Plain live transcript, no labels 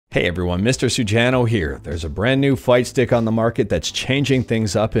Hey everyone, Mr. Sujano here. There's a brand new fight stick on the market that's changing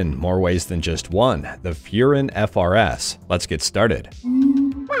things up in more ways than just one, the Furin FRS. Let's get started.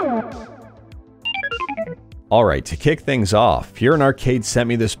 Alright, to kick things off, Furin Arcade sent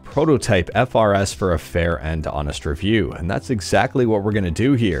me this prototype FRS for a fair and honest review, and that's exactly what we're going to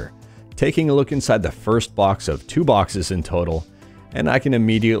do here. Taking a look inside the first box of 2 boxes in total, and I can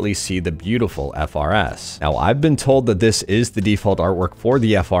immediately see the beautiful FRS. Now, I've been told that this is the default artwork for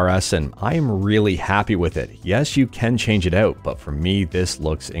the FRS, and I am really happy with it. Yes, you can change it out, but for me, this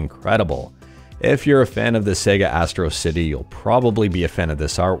looks incredible. If you're a fan of the Sega Astro City, you'll probably be a fan of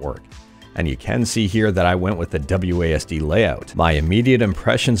this artwork. And you can see here that I went with the WASD layout. My immediate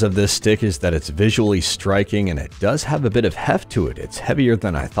impressions of this stick is that it's visually striking and it does have a bit of heft to it. It's heavier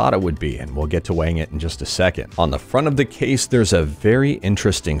than I thought it would be, and we'll get to weighing it in just a second. On the front of the case, there's a very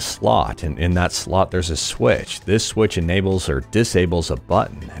interesting slot, and in that slot there's a switch. This switch enables or disables a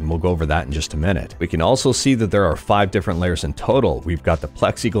button, and we'll go over that in just a minute. We can also see that there are 5 different layers in total. We've got the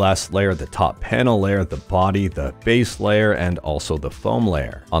plexiglass layer, the top panel layer, the body, the base layer, and also the foam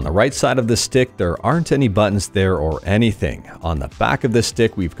layer. On the right side of the stick, there aren't any buttons there or anything. On the back of the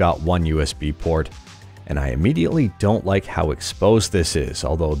stick, we've got one USB port, and I immediately don't like how exposed this is,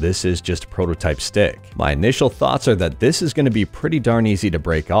 although this is just a prototype stick. My initial thoughts are that this is going to be pretty darn easy to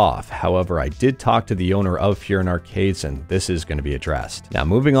break off. However, I did talk to the owner of Furin Arcades, and this is going to be addressed. Now,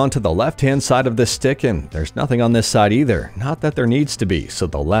 moving on to the left-hand side of this stick, and there's nothing on this side either. Not that there needs to be, so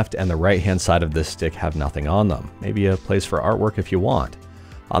the left and the right-hand side of this stick have nothing on them. Maybe a place for artwork if you want.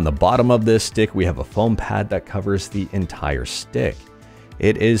 On the bottom of this stick, we have a foam pad that covers the entire stick.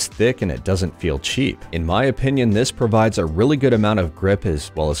 It is thick and it doesn't feel cheap. In my opinion, this provides a really good amount of grip as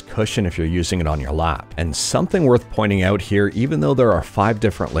well as cushion if you're using it on your lap. And something worth pointing out here, even though there are 5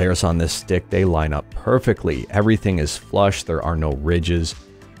 different layers on this stick, they line up perfectly. Everything is flush, there are no ridges.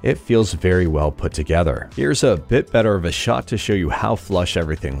 It feels very well put together. Here's a bit better of a shot to show you how flush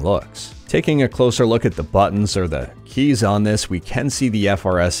everything looks. Taking a closer look at the buttons or the keys on this, we can see the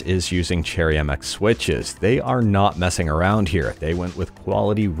FRS is using Cherry MX switches. They are not messing around here. They went with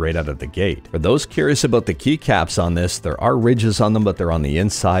quality right out of the gate. For those curious about the keycaps on this, there are ridges on them, but they're on the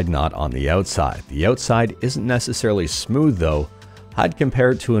inside, not on the outside. The outside isn't necessarily smooth though. I'd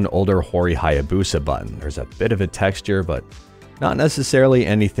compare it to an older Hori Hayabusa button. There's a bit of a texture, but not necessarily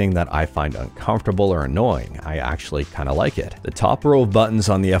anything that I find uncomfortable or annoying. I actually kind of like it. The top row of buttons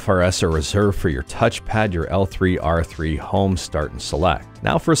on the FRS are reserved for your touchpad, your L3, R3, home, start, and select.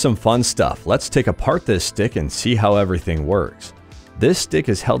 Now for some fun stuff. Let's take apart this stick and see how everything works. This stick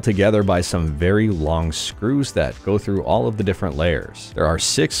is held together by some very long screws that go through all of the different layers. There are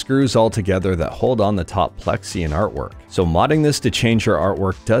 6 screws altogether that hold on the top plexi and artwork. So modding this to change your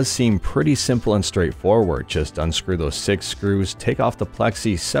artwork does seem pretty simple and straightforward. Just unscrew those 6 screws, take off the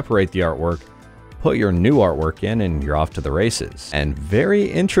plexi, separate the artwork, put your new artwork in, and you're off to the races. And very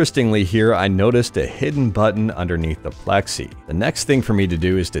interestingly here, I noticed a hidden button underneath the plexi. The next thing for me to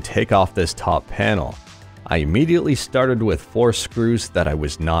do is to take off this top panel. I immediately started with 4 screws that I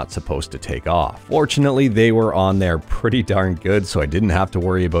was not supposed to take off. Fortunately, they were on there pretty darn good, so I didn't have to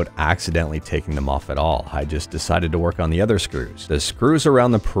worry about accidentally taking them off at all. I just decided to work on the other screws. The screws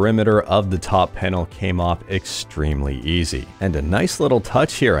around the perimeter of the top panel came off extremely easy. And a nice little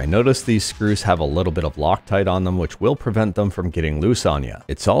touch here, I noticed these screws have a little bit of Loctite on them, which will prevent them from getting loose on you.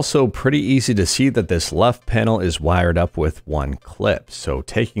 It's also pretty easy to see that this left panel is wired up with 1 clip, so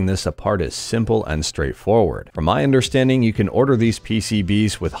taking this apart is simple and straightforward. From my understanding, you can order these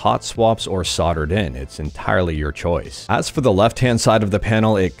PCBs with hot swaps or soldered in. It's entirely your choice. As for the left-hand side of the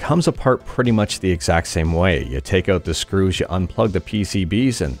panel, it comes apart pretty much the exact same way. You take out the screws, you unplug the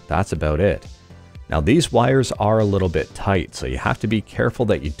PCBs, and that's about it. Now, these wires are a little bit tight, so you have to be careful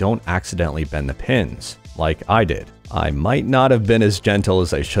that you don't accidentally bend the pins, like I did. I might not have been as gentle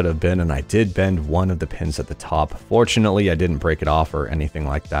as I should have been, and I did bend one of the pins at the top. Fortunately, I didn't break it off or anything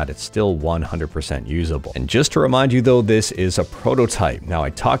like that. It's still 100% usable. And just to remind you though, this is a prototype. Now,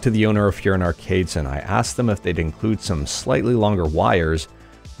 I talked to the owner of Furin Arcades and I asked them if they'd include some slightly longer wires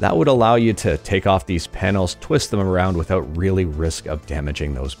that would allow you to take off these panels, twist them around without really risk of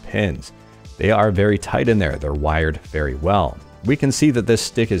damaging those pins. They are very tight in there. They're wired very well. We can see that this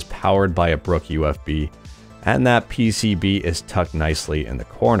stick is powered by a Brook UFB, and that PCB is tucked nicely in the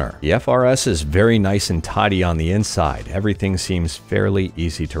corner. The FRS is very nice and tidy on the inside. Everything seems fairly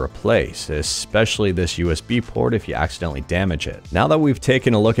easy to replace, especially this USB port if you accidentally damage it. Now that we've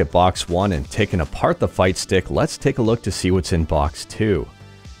taken a look at box 1 and taken apart the fight stick, let's take a look to see what's in box 2.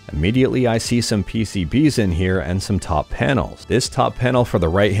 Immediately I see some PCBs in here and some top panels. This top panel for the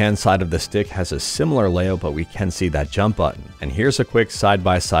right hand side of the stick has a similar layout, but we can see that jump button. And here's a quick side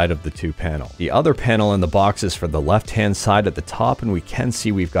by side of the two panels. The other panel in the box is for the left hand side at the top, and we can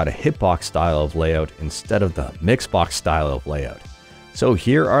see we've got a hitbox style of layout instead of the mixbox style of layout. So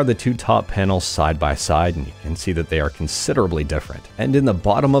here are the two top panels side by side, and you can see that they are considerably different. And in the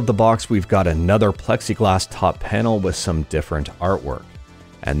bottom of the box we've got another plexiglass top panel with some different artwork.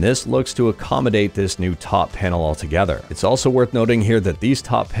 And this looks to accommodate this new top panel altogether. It's also worth noting here that these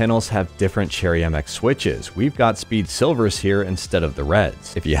top panels have different Cherry MX switches. We've got speed silvers here instead of the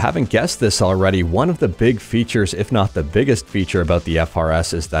reds. If you haven't guessed this already, one of the big features, if not the biggest feature about the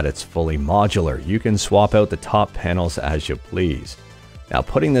FRS, is that it's fully modular. You can swap out the top panels as you please. Now,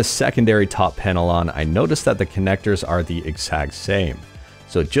 putting this secondary top panel on, I noticed that the connectors are the exact same.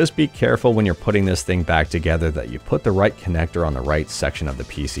 So just be careful when you're putting this thing back together that you put the right connector on the right section of the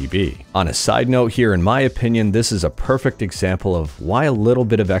PCB. On a side note here, in my opinion, this is a perfect example of why a little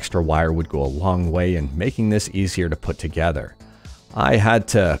bit of extra wire would go a long way in making this easier to put together. I had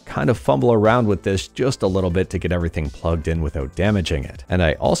to kind of fumble around with this just a little bit to get everything plugged in without damaging it. And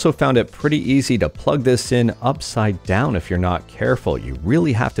I also found it pretty easy to plug this in upside down if you're not careful. You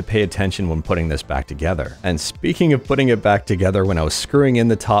really have to pay attention when putting this back together. And speaking of putting it back together, when I was screwing in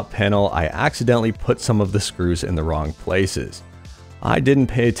the top panel, I accidentally put some of the screws in the wrong places. I didn't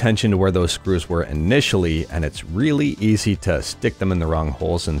pay attention to where those screws were initially, and it's really easy to stick them in the wrong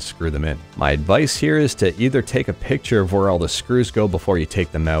holes and screw them in. My advice here is to either take a picture of where all the screws go before you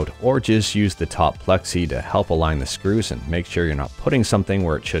take them out, or just use the top plexi to help align the screws and make sure you're not putting something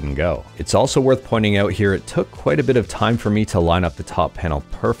where it shouldn't go. It's also worth pointing out here, it took quite a bit of time for me to line up the top panel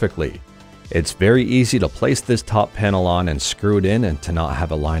perfectly. It's very easy to place this top panel on and screw it in and to not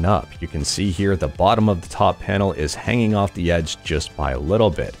have it line up. You can see here the bottom of the top panel is hanging off the edge just by a little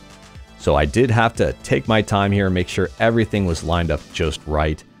bit. So I did have to take my time here and make sure everything was lined up just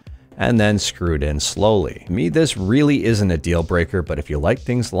right, and then screw it in slowly. To me, this really isn't a deal breaker, but if you like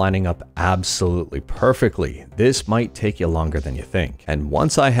things lining up absolutely perfectly, this might take you longer than you think. And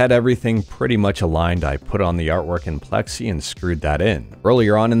once I had everything pretty much aligned, I put on the artwork in plexi and screwed that in.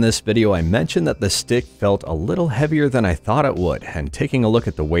 Earlier on in this video, I mentioned that the stick felt a little heavier than I thought it would, and taking a look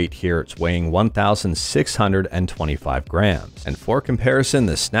at the weight here, it's weighing 1,625 grams. And for comparison,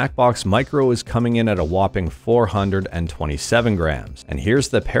 the Snackbox Micro is coming in at a whopping 427 grams. And here's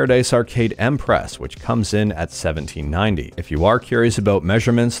the Fightsticks Arcade FRS, which comes in at 1790. If you are curious about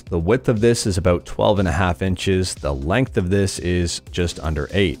measurements, the width of this is about 12.5 inches, the length of this is just under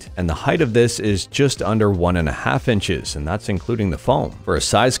 8, and the height of this is just under 1.5 inches, and that's including the foam. For a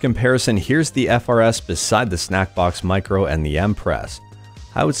size comparison, here's the FRS beside the Snackbox Micro and the FRS.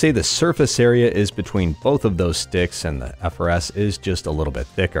 I would say the surface area is between both of those sticks, and the FRS is just a little bit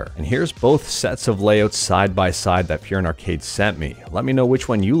thicker. And here's both sets of layouts side by side that Furin Arcade sent me. Let me know which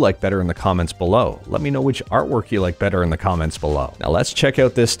one you like better in the comments below. Let me know which artwork you like better in the comments below. Now let's check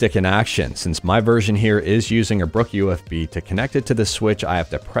out this stick in action. Since my version here is using a Brook USB, to connect it to the switch, I have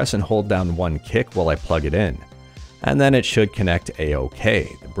to press and hold down one kick while I plug it in. And then it should connect a-okay.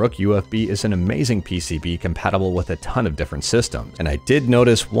 The Brook USB is an amazing PCB compatible with a ton of different systems. And I did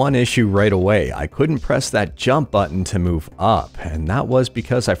notice one issue right away. I couldn't press that jump button to move up, and that was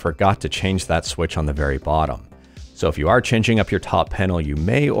because I forgot to change that switch on the very bottom. So if you are changing up your top panel, you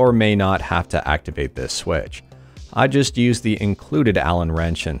may or may not have to activate this switch. I just used the included Allen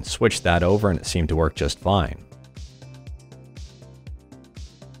wrench and switched that over, and it seemed to work just fine.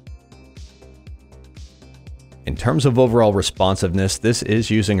 In terms of overall responsiveness, this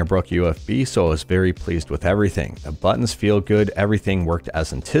is using a Brook USB, so I was very pleased with everything. The buttons feel good, everything worked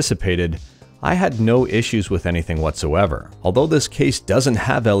as anticipated. I had no issues with anything whatsoever. Although this case doesn't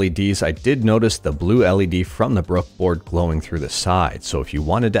have LEDs, I did notice the blue LED from the Brook board glowing through the side. So if you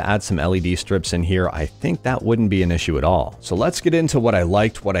wanted to add some LED strips in here, I think that wouldn't be an issue at all. So let's get into what I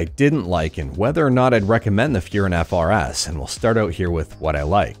liked, what I didn't like, and whether or not I'd recommend the Furin FRS. And we'll start out here with what I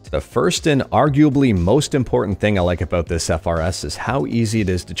liked. The first and arguably most important thing I like about this FRS is how easy it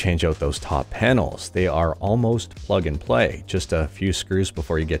is to change out those top panels. They are almost plug and play, just a few screws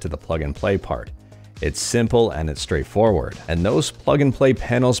before you get to the plug and play part. It's simple and it's straightforward. And those plug and play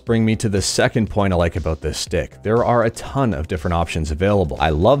panels bring me to the second point I like about this stick. There are a ton of different options available. I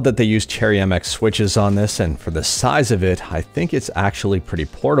love that they use Cherry MX switches on this, and for the size of it, I think it's actually pretty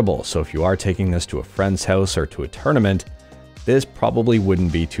portable. So if you are taking this to a friend's house or to a tournament, this probably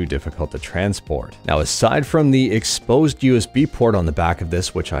wouldn't be too difficult to transport. Now, aside from the exposed USB port on the back of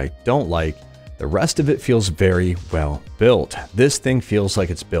this, which I don't like, the rest of it feels very well built. This thing feels like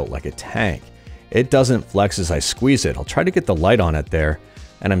it's built like a tank. It doesn't flex as I squeeze it. I'll try to get the light on it there.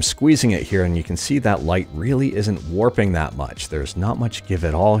 And I'm squeezing it here, and you can see that light really isn't warping that much. There's not much give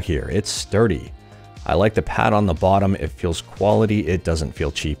at all here. It's sturdy. I like the pad on the bottom. It feels quality. It doesn't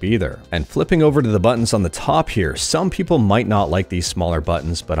feel cheap either. And flipping over to the buttons on the top here, some people might not like these smaller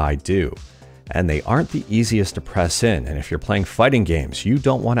buttons, but I do. And they aren't the easiest to press in. And if you're playing fighting games, you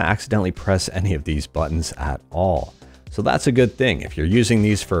don't want to accidentally press any of these buttons at all. So that's a good thing. If you're using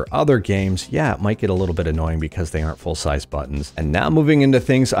these for other games, yeah, it might get a little bit annoying because they aren't full-size buttons. And now moving into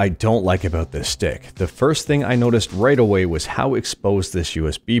things I don't like about this stick. The first thing I noticed right away was how exposed this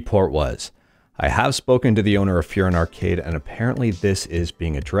USB port was. I have spoken to the owner of Furin Arcade, and apparently this is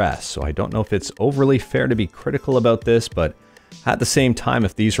being addressed. So I don't know if it's overly fair to be critical about this, but at the same time,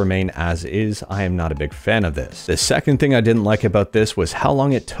 if these remain as is, I am not a big fan of this. The second thing I didn't like about this was how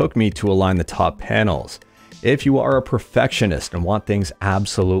long it took me to align the top panels. If you are a perfectionist and want things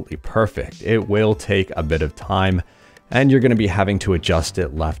absolutely perfect, it will take a bit of time, and you're going to be having to adjust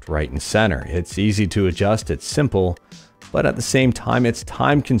it left, right, and center. It's easy to adjust, it's simple, but at the same time, it's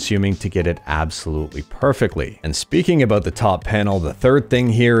time consuming to get it absolutely perfectly. And speaking about the top panel, the third thing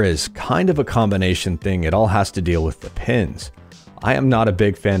here is kind of a combination thing. It all has to deal with the pins. I am not a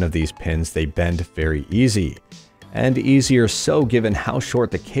big fan of these pins. They bend very easy, and easier so given how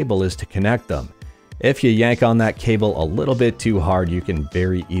short the cable is to connect them. If you yank on that cable a little bit too hard, you can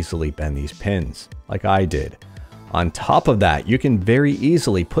very easily bend these pins, like I did. On top of that, you can very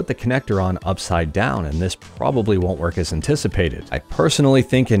easily put the connector on upside down, and this probably won't work as anticipated. I personally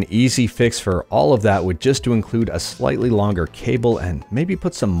think an easy fix for all of that would just to include a slightly longer cable and maybe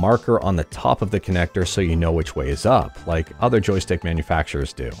put some marker on the top of the connector so you know which way is up, like other joystick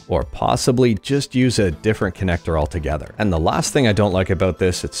manufacturers do. Or possibly just use a different connector altogether. And the last thing I don't like about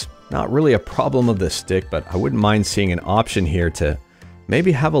this, it's not really a problem of the stick, but I wouldn't mind seeing an option here to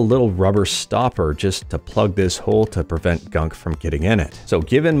maybe have a little rubber stopper just to plug this hole to prevent gunk from getting in it. So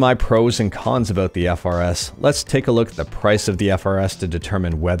given my pros and cons about the FRS, let's take a look at the price of the FRS to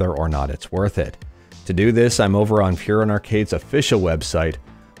determine whether or not it's worth it. To do this, I'm over on Furin Arcade's official website.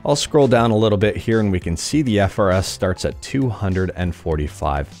 I'll scroll down a little bit here and we can see the FRS starts at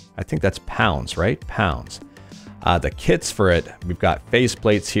 245. I think that's pounds, right? Pounds. The kits for it, we've got face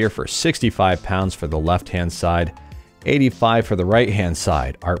plates here for 65 pounds for the left-hand side, 85 for the right-hand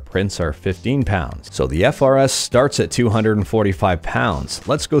side. Art prints are 15 pounds. So the FRS starts at 245 pounds.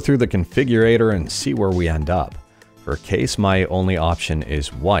 Let's go through the configurator and see where we end up. For case, my only option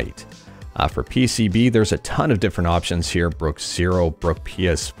is white. For PCB, there's a ton of different options here. Brook 0, Brook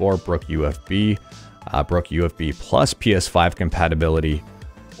PS4, Brook UFB, Brook UFB plus PS5 compatibility,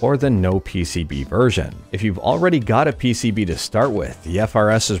 or the no PCB version. If you've already got a PCB to start with, the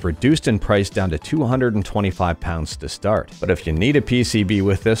FRS is reduced in price down to 225 pounds to start. But if you need a PCB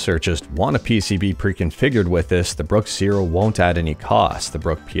with this or just want a PCB pre-configured with this, the Brook 0 won't add any cost. The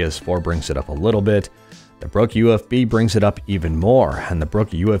Brook PS4 brings it up a little bit, the Brook UFB brings it up even more, and the Brook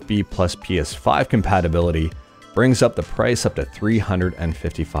UFB plus PS5 compatibility brings up the price up to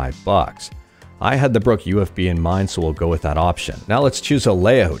 355 bucks. I had the Brook UFB in mind, so we'll go with that option. Now let's choose a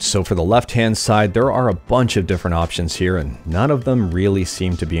layout. So for the left-hand side, there are a bunch of different options here, and none of them really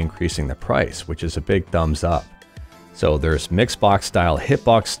seem to be increasing the price, which is a big thumbs up. So there's mixed box style,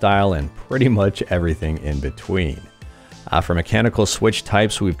 hitbox style, and pretty much everything in between. For mechanical switch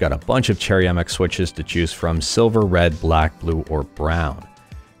types, we've got a bunch of Cherry MX switches to choose from: silver, red, black, blue, or brown.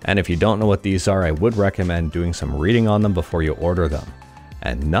 And if you don't know what these are, I would recommend doing some reading on them before you order them.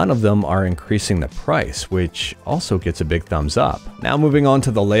 And none of them are increasing the price, which also gets a big thumbs up. Now moving on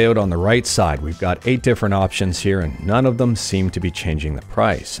to the layout on the right side, we've got 8 different options here, and none of them seem to be changing the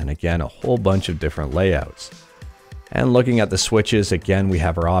price. And again, a whole bunch of different layouts. And looking at the switches, again, we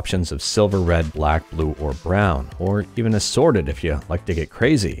have our options of silver, red, black, blue, or brown, or even assorted if you like to get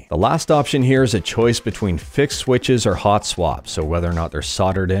crazy. The last option here is a choice between fixed switches or hot swaps, so whether or not they're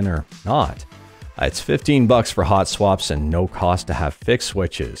soldered in or not. It's 15 bucks for hot swaps and no cost to have fixed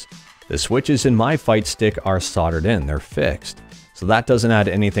switches. The switches in my Fightstick are soldered in, they're fixed. So that doesn't add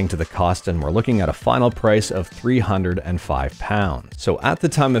anything to the cost, and we're looking at a final price of 305 pounds. So at the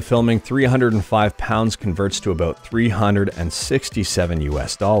time of filming, 305 pounds converts to about 367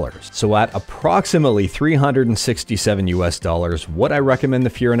 US dollars. So at approximately 367 US dollars, would I recommend the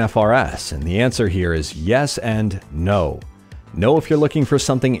Furin FRS? And the answer here is yes and no. No, if you're looking for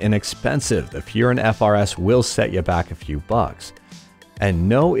something inexpensive, the Furin FRS will set you back a few bucks. And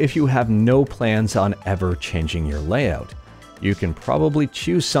no, if you have no plans on ever changing your layout. You can probably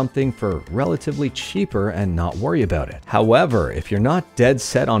choose something for relatively cheaper and not worry about it. However, if you're not dead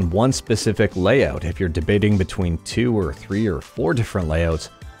set on one specific layout, if you're debating between 2 or 3 or 4 different layouts,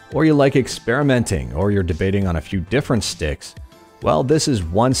 or you like experimenting, or you're debating on a few different sticks, Well, this is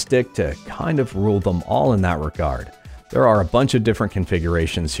one stick to kind of rule them all in that regard. There are a bunch of different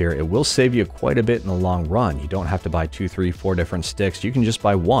configurations here. It will save you quite a bit in the long run. You don't have to buy 2, 3, 4 different sticks. You can just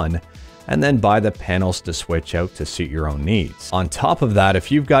buy one and then buy the panels to switch out to suit your own needs. On top of that,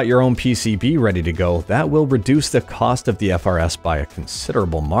 if you've got your own PCB ready to go, that will reduce the cost of the FRS by a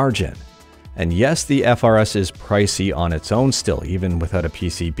considerable margin. And yes, the FRS is pricey on its own still, even without a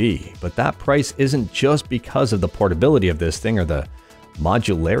PCB, but that price isn't just because of the portability of this thing or the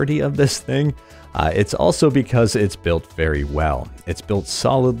modularity of this thing. It's also because it's built very well. It's built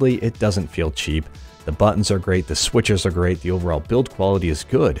solidly, it doesn't feel cheap, the buttons are great, the switches are great, the overall build quality is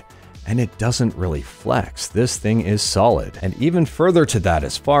good, and it doesn't really flex. This thing is solid. And even further to that,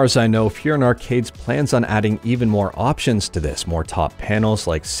 as far as I know, Furin Arcades plans on adding even more options to this, more top panels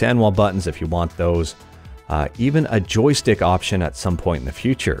like sandwall buttons if you want those, even a joystick option at some point in the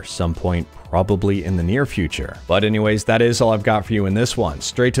future, some point probably in the near future. But anyways, that is all I've got for you in this one.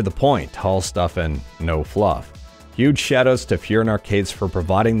 Straight to the point, tall stuff and no fluff. Huge shoutouts to Furin Arcades for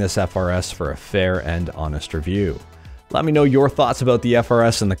providing this FRS for a fair and honest review. Let me know your thoughts about the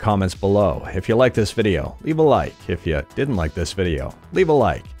FRS in the comments below. If you like this video, leave a like. If you didn't like this video, leave a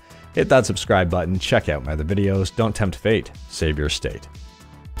like. Hit that subscribe button, check out my other videos, don't tempt fate, save your state.